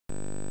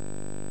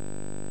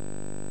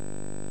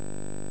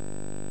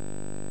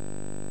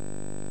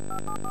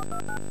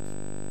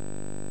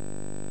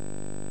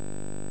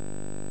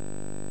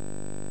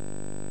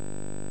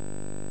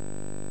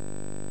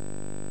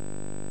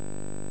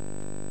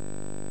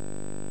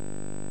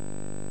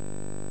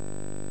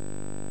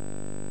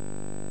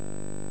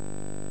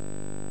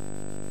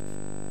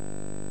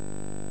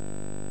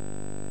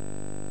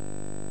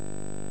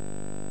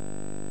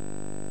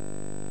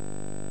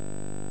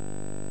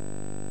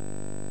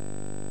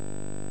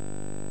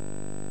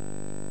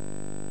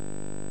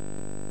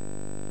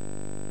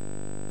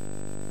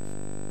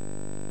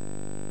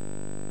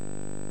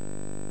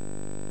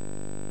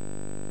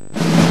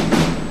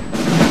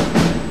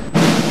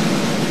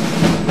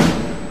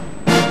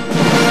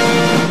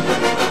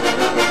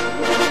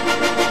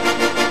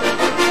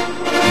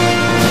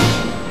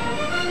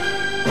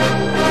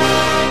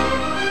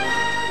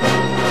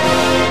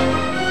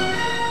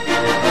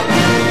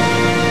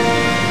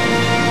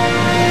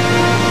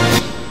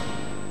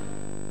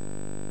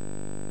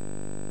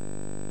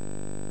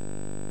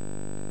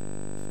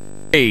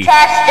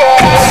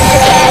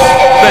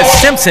The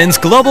Simpsons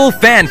Global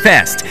Fan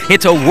Fest.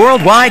 It's a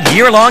worldwide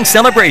year-long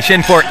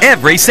celebration for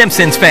every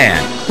Simpsons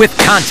fan, with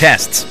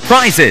contests,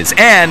 prizes,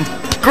 and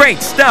great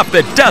stuff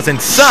that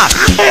doesn't suck.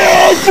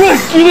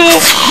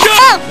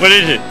 What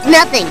is it?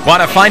 Nothing.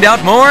 Want to find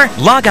out more?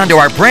 Log on to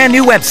our brand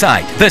new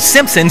website,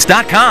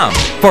 thesimpsons.com,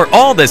 for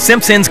all the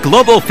Simpsons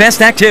Global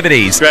Fest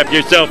activities. Strap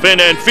yourself in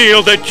and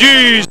feel the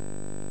G's.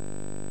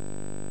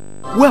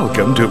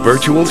 Welcome to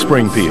Virtual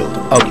Springfield,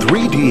 a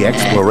 3D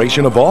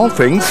exploration of all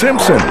things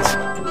Simpsons.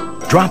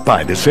 Drop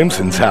by the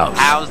Simpsons house.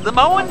 How's the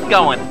mowing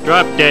going?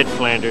 Drop dead,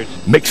 Flanders.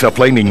 Mix a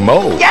flaming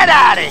mow. Get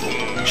out of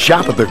here!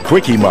 Shop at the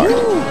Quickie Mart.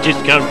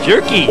 Discount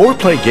jerky. Or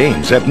play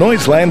games at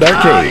Noiseland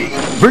Arcade.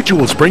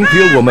 Virtual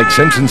Springfield will make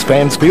Simpsons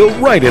fans feel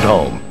right at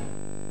home.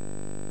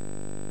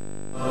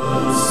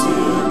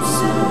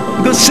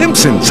 The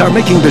Simpsons are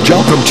making the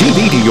jump from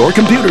TV to your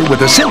computer with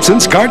the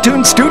Simpsons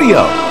Cartoon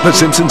Studio. The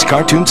Simpsons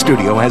Cartoon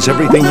Studio has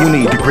everything you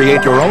need to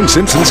create your own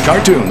Simpsons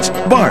cartoons.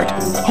 Bart,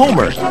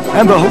 Homer,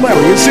 and the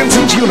hilarious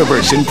Simpsons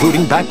universe,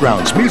 including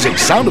backgrounds, music,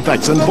 sound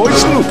effects, and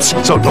voice loops.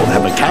 So don't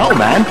have a cow,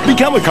 man.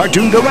 Become a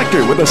cartoon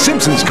director with the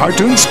Simpsons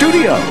Cartoon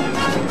Studio.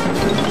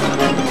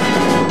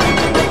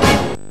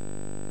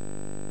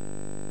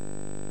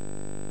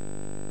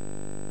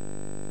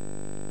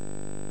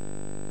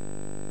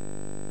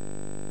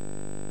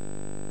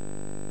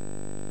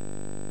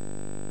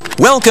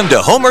 Welcome to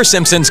Homer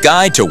Simpson's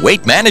Guide to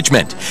Weight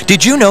Management.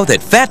 Did you know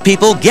that fat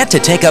people get to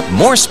take up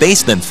more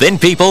space than thin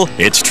people?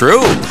 It's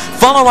true.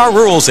 Follow our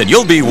rules and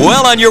you'll be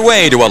well on your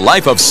way to a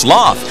life of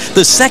sloth,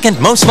 the second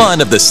most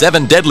fun of the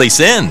 7 deadly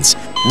sins.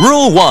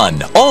 Rule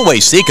 1.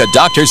 Always seek a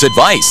doctor's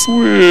advice.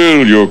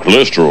 Well, your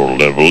cholesterol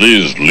level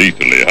is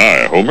lethally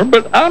high, Homer,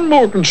 but I'm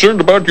more concerned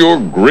about your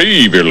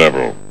gravy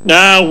level.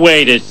 Now,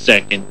 wait a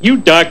second. You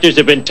doctors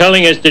have been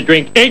telling us to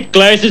drink 8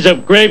 glasses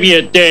of gravy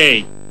a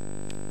day.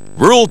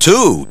 Rule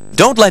 2.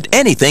 Don't let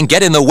anything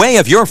get in the way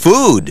of your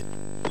food.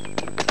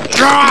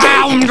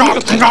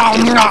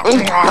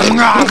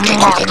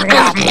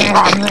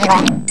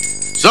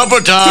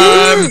 Supper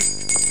time!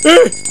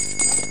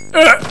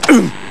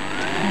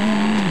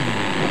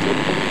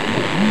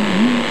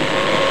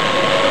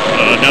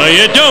 Oh, no,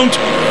 you don't.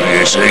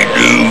 Yes, I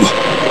do.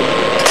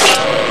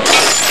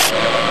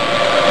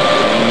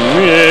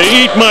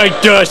 Eat my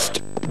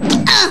dust.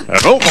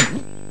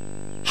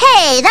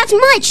 Hey, that's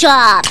my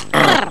chop.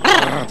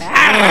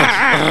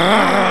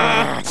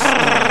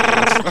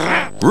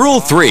 Rule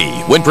 3.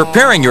 When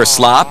preparing your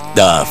slop,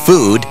 the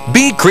food,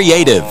 be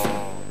creative.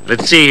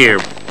 Let's see here.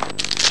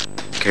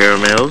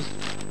 Caramels,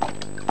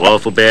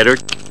 waffle batter,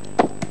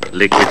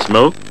 liquid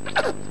smoke.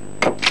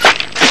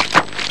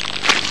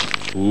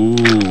 Ooh,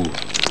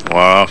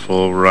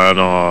 waffle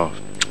runoff.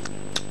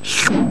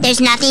 There's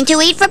nothing to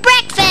eat for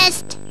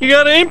breakfast. You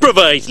gotta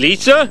improvise,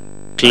 Lisa.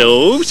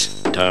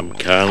 Cloves, Tom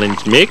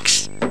Collins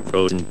mix,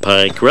 frozen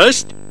pie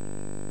crust.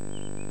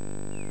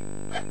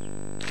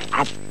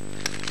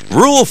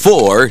 Rule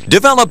 4.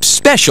 Develop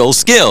special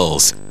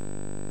skills.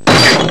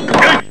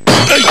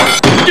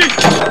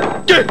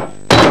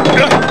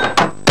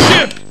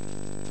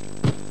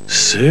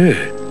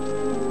 Sir,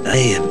 I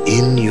am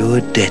in your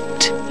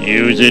debt.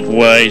 Use it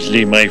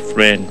wisely, my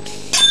friend.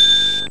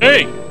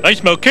 Hey, I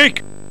smell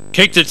cake.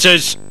 Cake that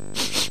says,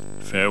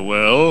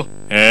 farewell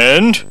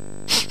and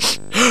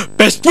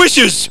best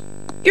wishes.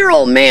 Your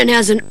old man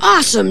has an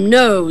awesome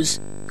nose.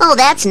 Oh,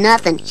 that's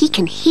nothing. He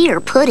can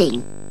hear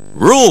pudding.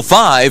 Rule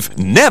 5.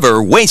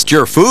 Never waste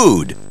your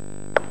food.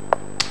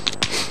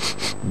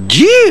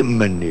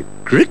 Jiminy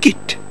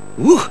cricket.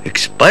 Ooh,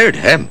 expired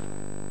ham.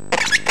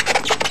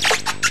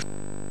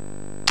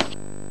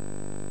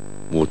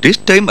 Oh, this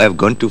time I've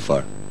gone too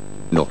far.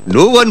 No,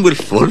 no one will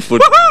fall for...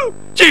 Woohoo!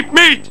 Cheap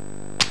meat!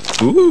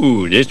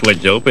 Ooh, this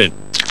one's open.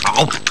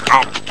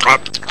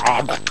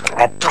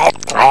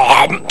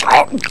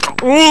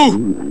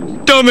 Ooh,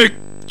 stomach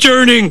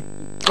churning.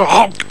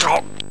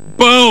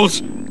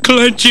 Bowels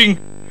clenching.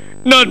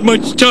 Not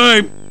much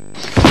time.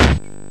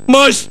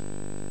 Must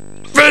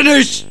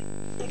finish.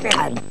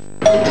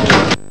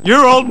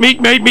 Your old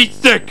meat made me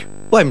sick.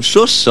 Oh, I'm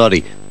so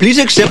sorry. Please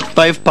accept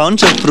 5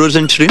 pounds of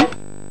frozen shrimp.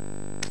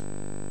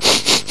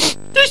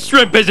 This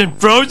shrimp isn't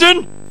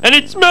frozen, and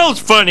it smells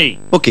funny.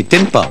 Okay,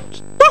 10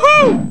 pounds.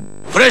 Woohoo!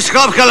 Fresh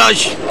club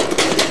kalash.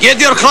 Get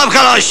your club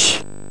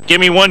kalash.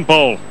 Give me 1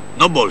 bowl.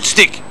 No bowl.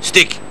 Stick.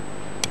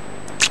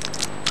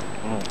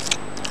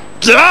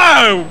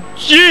 Oh,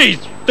 jeez,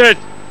 that's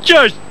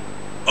just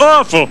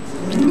awful.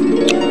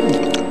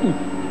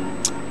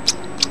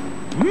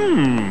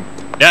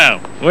 Now,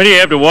 what do you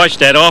have to wash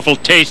that awful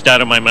taste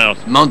out of my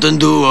mouth? Mountain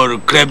Dew or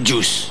crab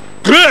juice.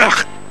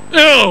 Ugh!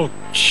 Oh,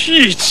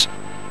 jeez.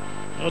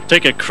 I'll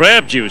take a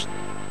crab juice.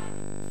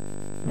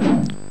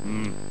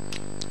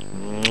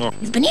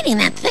 You've been eating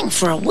that thing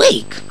for a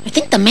week. I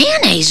think the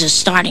mayonnaise is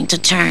starting to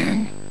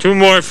turn. 2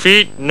 more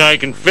feet, and I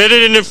can fit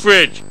it in the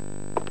fridge.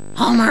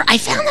 Homer, I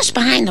found this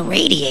behind the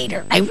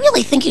radiator. I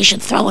really think you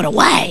should throw it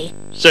away.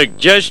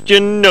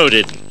 Suggestion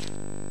noted.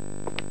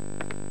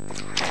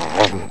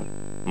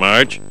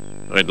 Marge,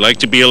 I'd like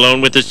to be alone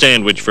with the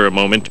sandwich for a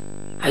moment.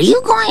 Are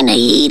you going to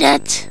eat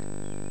it?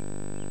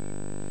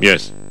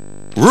 Yes.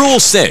 Rule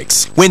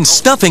 6. When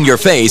stuffing your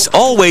face,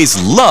 always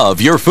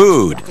love your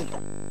food.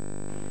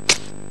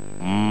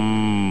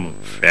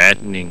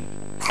 Fattening.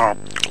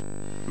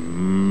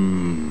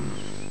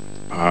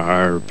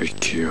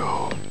 Barbecue.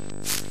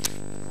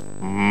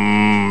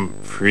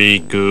 Free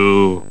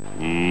goo.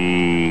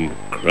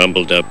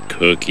 Crumbled up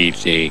cookie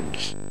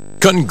things.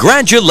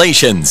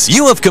 Congratulations!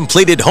 You have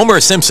completed Homer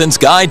Simpson's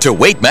Guide to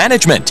Weight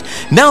Management.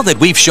 Now that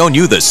we've shown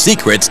you the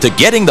secrets to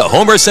getting the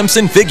Homer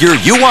Simpson figure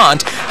you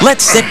want,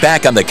 let's sit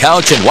back on the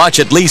couch and watch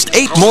at least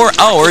 8 more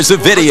hours of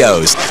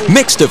videos,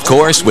 mixed, of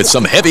course, with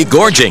some heavy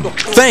gorging.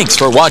 Thanks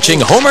for watching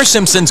Homer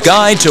Simpson's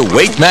Guide to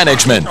Weight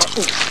Management.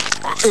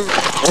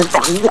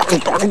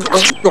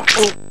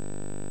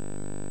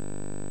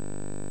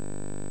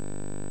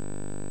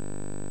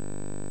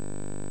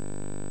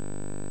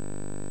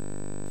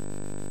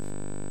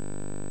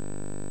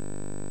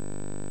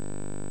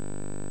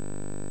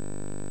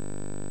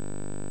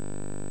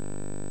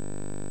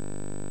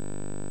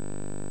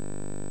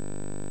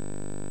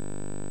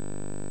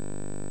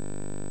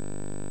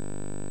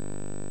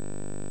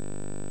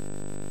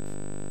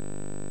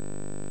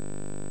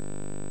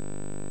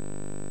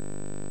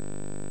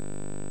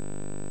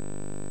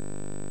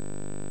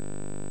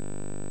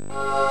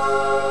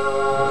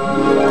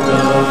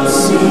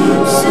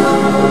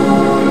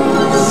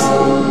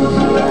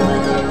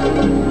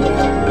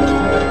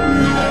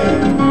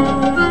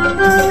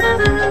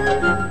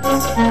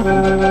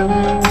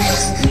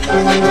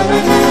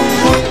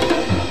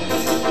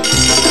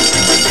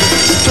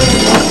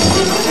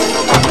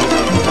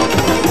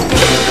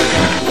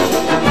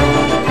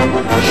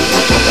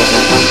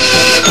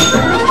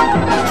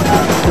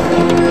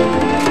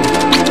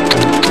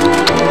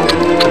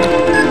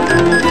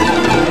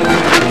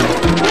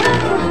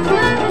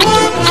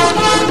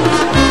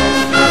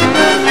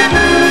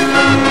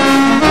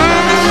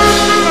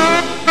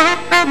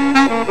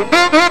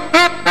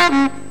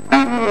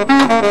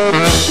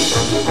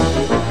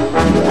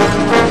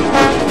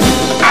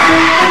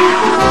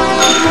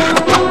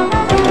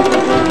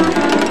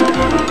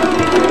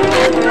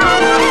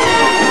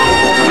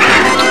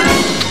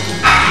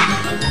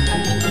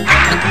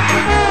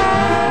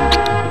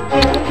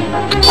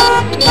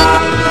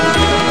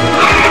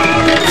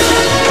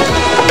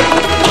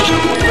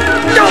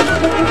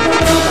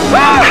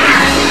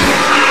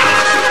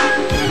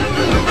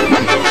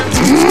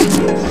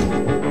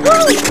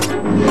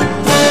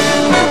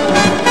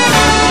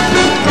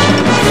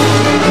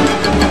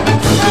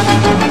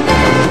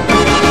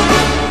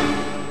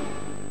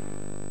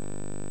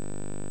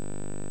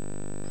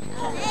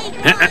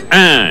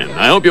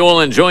 I hope you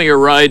all enjoy your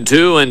ride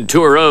to and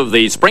tour of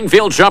the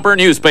Springfield Shopper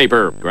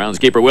newspaper.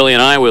 Groundskeeper Willie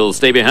and I will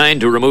stay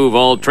behind to remove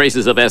all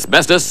traces of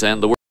asbestos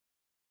and the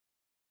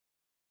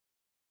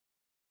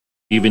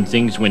Even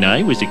things when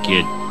I was a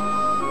kid.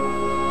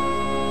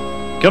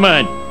 Come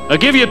on, I'll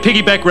give you a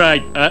piggyback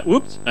ride. A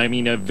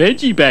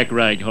veggie back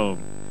ride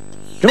home.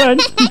 Come on.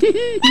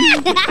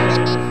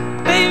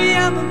 Baby,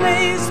 I'm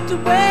amazed the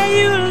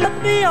way you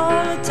love me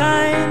all the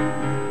time.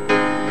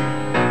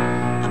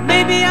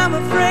 Maybe I'm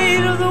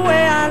afraid of the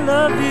way I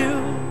love you.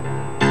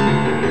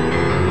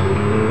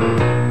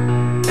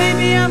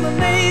 Maybe I'm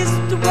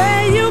amazed the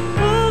way you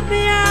pulled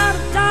me out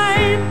of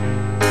time.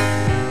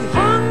 You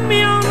hung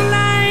me on the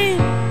line.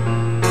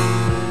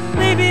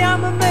 Maybe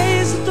I'm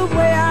amazed at the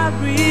way I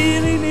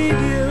really need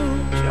you.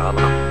 Siya,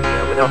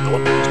 yeah, without